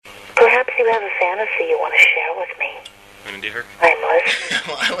you have a fantasy you want to share with me? Want to do her? I'm listening.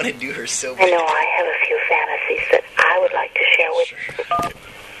 Well, I want to do her so I bad. know I have a few fantasies that I would like to share with you.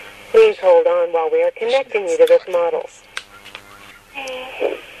 Please hold on while we are connecting you to this model.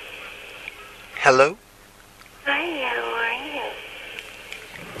 Hello? Hi, how are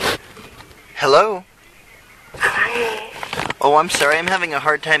you? Hello? Hi. Oh, I'm sorry. I'm having a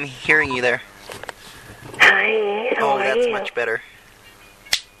hard time hearing you there. Hi, how Oh, are that's you? much better.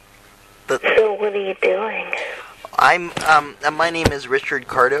 So what are you doing? My name is Richard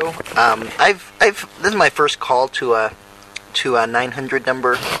Cardo. This is my first call to a 900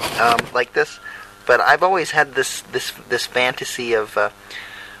 number, like this, but I've always had this fantasy of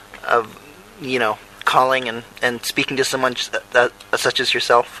calling and speaking to someone such as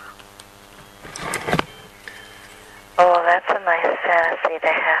yourself. Oh, that's a nice fantasy to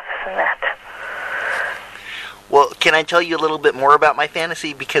have, isn't it? Well, can I tell you a little bit more about my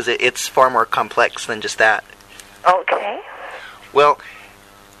fantasy? Because it's far more complex than just that. Okay. Well,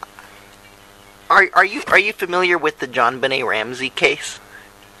 are you familiar with the John Benet Ramsey case?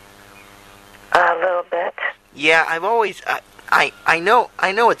 A little bit. Yeah, I've always I know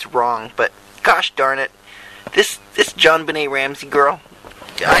it's wrong, but gosh darn it, this John Benet Ramsey girl,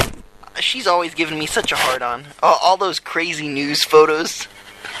 she's always given me such a hard on. All those crazy news photos.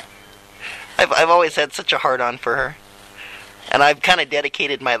 I've always had such a hard on for her, and I've kind of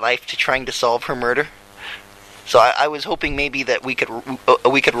dedicated my life to trying to solve her murder. So I was hoping maybe that we could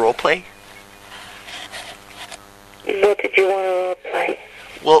role play. What did you want to role play?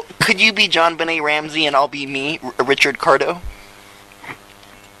 Well, could you be John Benet Ramsey and I'll be me, Richard Cardo?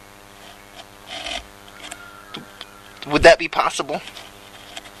 Would that be possible?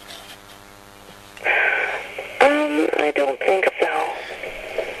 I don't think so.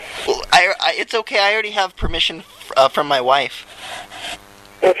 Well, it's okay. I already have permission from my wife.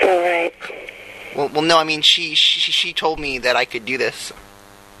 That's all right. Well, no. I mean, she told me that I could do this.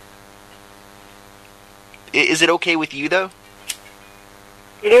 Is it okay with you, though?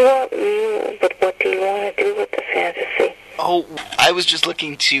 But what do you want to do with the fantasy? Oh, I was just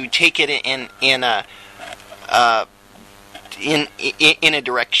looking to take it in a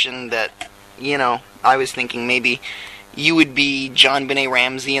direction that, I was thinking maybe you would be John Benet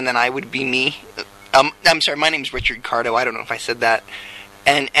Ramsey and then I would be me. I'm sorry, my name's Richard Cardo. I don't know if I said that.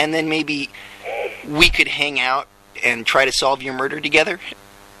 And then maybe we could hang out and try to solve your murder together.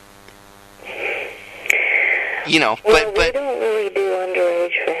 Well, but we don't really do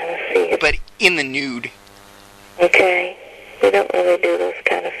underage fantasies. But in the nude. Okay. We don't really do those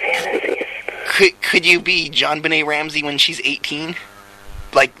kind of fantasies. Could you be John Benet Ramsey when she's 18?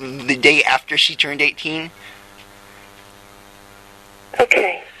 Like the day after she turned 18?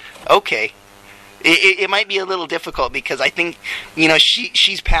 Okay. Okay. It might be a little difficult because I think,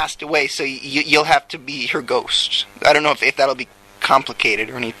 she's passed away, so you'll have to be her ghost. I don't know if that'll be complicated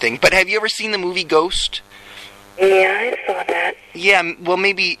or anything. But have you ever seen the movie Ghost? Yeah, I saw that. Yeah, well,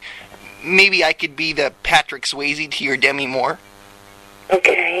 maybe I could be the Patrick Swayze to your Demi Moore.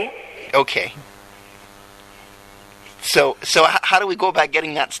 Okay. Okay. So how do we go about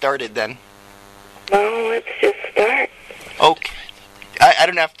getting that started then? Well, let's just start. Okay. I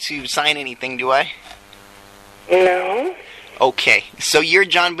don't have to sign anything, do I? No. Okay. So you're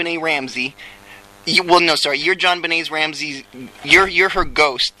John Benet Ramsey. You're John Benet Ramsey's. You're her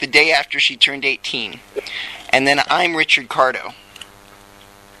ghost the day after she turned 18, and then I'm Richard Cardo.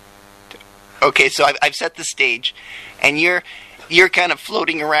 Okay, so I've set the stage, and you're kind of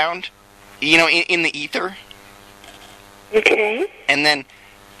floating around, in the ether. Okay. And then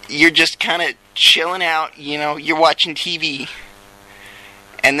you're just kind of chilling out, you're watching TV.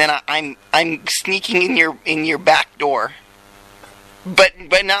 And then I'm sneaking in your back door. But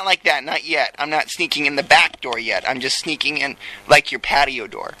not like that, not yet. I'm not sneaking in the back door yet. I'm just sneaking in like your patio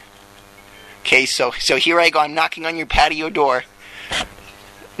door. Okay, so here I go. I'm knocking on your patio door.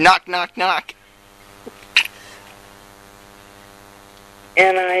 Knock, knock, knock.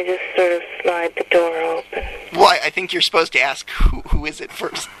 And I just sort of slide the door open. Well, I think you're supposed to ask who is it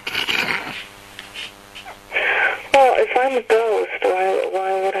first. Well, if I'm a ghost,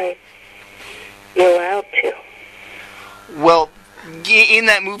 why would I be allowed to? Well, in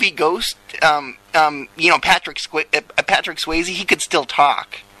that movie Ghost, Patrick Swayze, he could still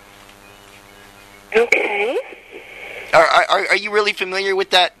talk. Okay. Are you really familiar with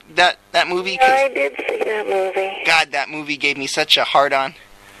that movie? Yeah, I did see that movie. God, that movie gave me such a hard on.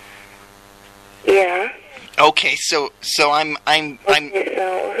 Yeah. Okay, so I'm Okay,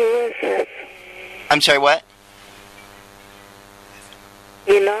 so who is this? I'm sorry, what?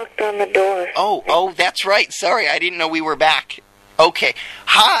 You knocked on the door. Oh, that's right. Sorry, I didn't know we were back. Okay.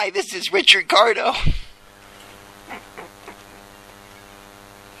 Hi, this is Richard Cardo.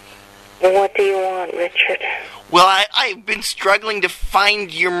 What do you want, Richard? Well, I've been struggling to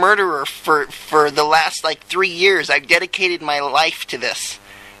find your murderer for the last, 3 years. I've dedicated my life to this.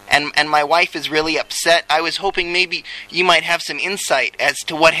 And my wife is really upset. I was hoping maybe you might have some insight as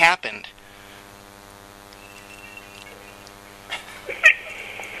to what happened.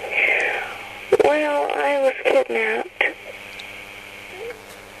 Well, I was kidnapped.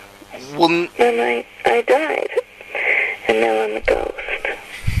 Well, And I died. And now I'm a ghost.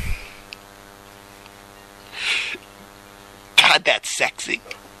 God, that's sexy.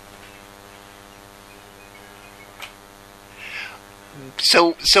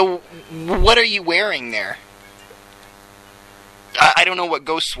 So what are you wearing there? I don't know what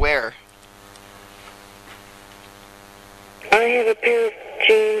ghosts wear. I have a pair of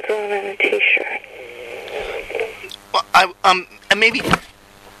jeans on and a t-shirt. Well, maybe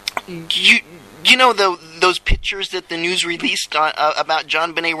you know those pictures that the news released about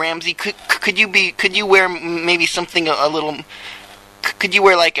JonBenet Ramsey. Could you wear maybe something a little? Could you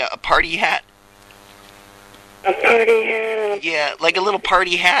wear like a party hat? A party hat? Yeah, like a little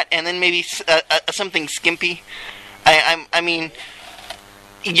party hat, and then maybe something skimpy. I mean,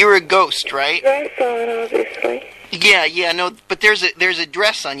 you're a ghost, right? Dress on, obviously. Yeah, no, but there's a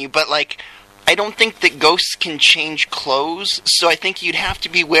dress on you, but I don't think that ghosts can change clothes, so I think you'd have to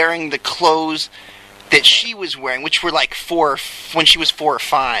be wearing the clothes that she was wearing, which were when she was 4 or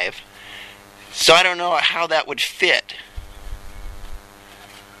 5. So I don't know how that would fit.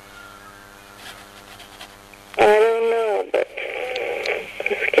 I don't know, but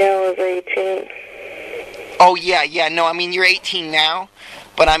this gal is 18. Oh yeah, no, I mean you're 18 now,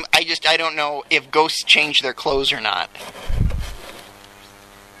 but I don't know if ghosts change their clothes or not.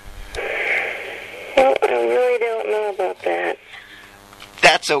 Well, I really don't know about that.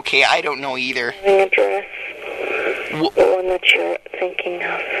 That's okay, I don't know either. Having a dress. The one that you're thinking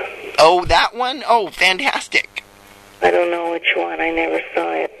of. Oh, that one? Oh, fantastic. I don't know which one, I never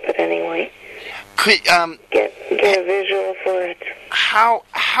saw it, but anyway. Could, Get a visual for it. How,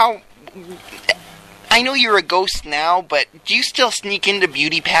 I know you're a ghost now, but do you still sneak into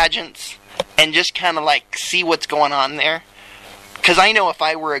beauty pageants and just kind of see what's going on there? Because I know if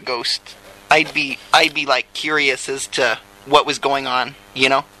I were a ghost, I'd be curious as to what was going on,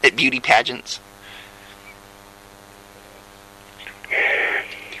 at beauty pageants.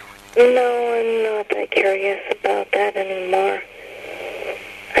 No, I'm not that curious about that anymore.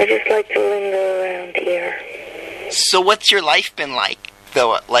 I just like to linger around here. So what's your life been like,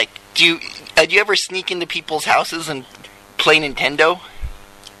 though? Do you ever sneak into people's houses and play Nintendo?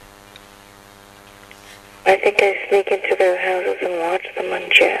 I think I sneak into their houses and watch them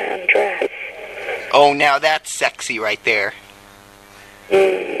undress. Oh, now that's sexy right there.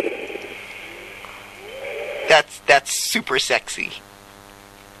 That's super sexy.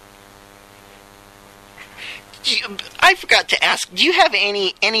 I forgot to ask. Do you have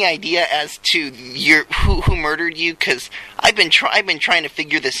any idea as to who murdered you? Because I've been trying to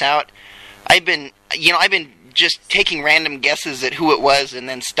figure this out. I've been just taking random guesses at who it was and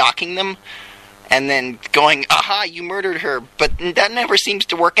then stalking them, and then going, "Aha, you murdered her!" But that never seems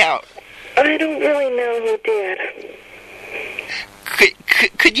to work out. I don't really know who did.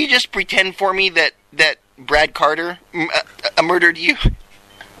 Could you just pretend for me that Brad Carter murdered you?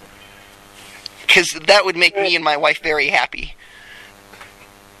 Because that would make me and my wife very happy.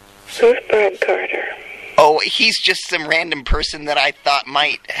 Who's Brad Carter? Oh, he's just some random person that I thought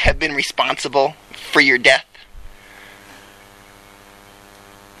might have been responsible for your death.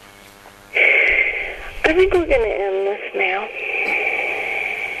 I think we're going to end this now.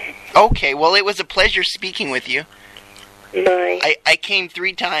 Okay, well, it was a pleasure speaking with you. Bye. I came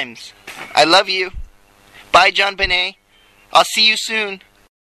 3 times. I love you. Bye, JonBenet. I'll see you soon.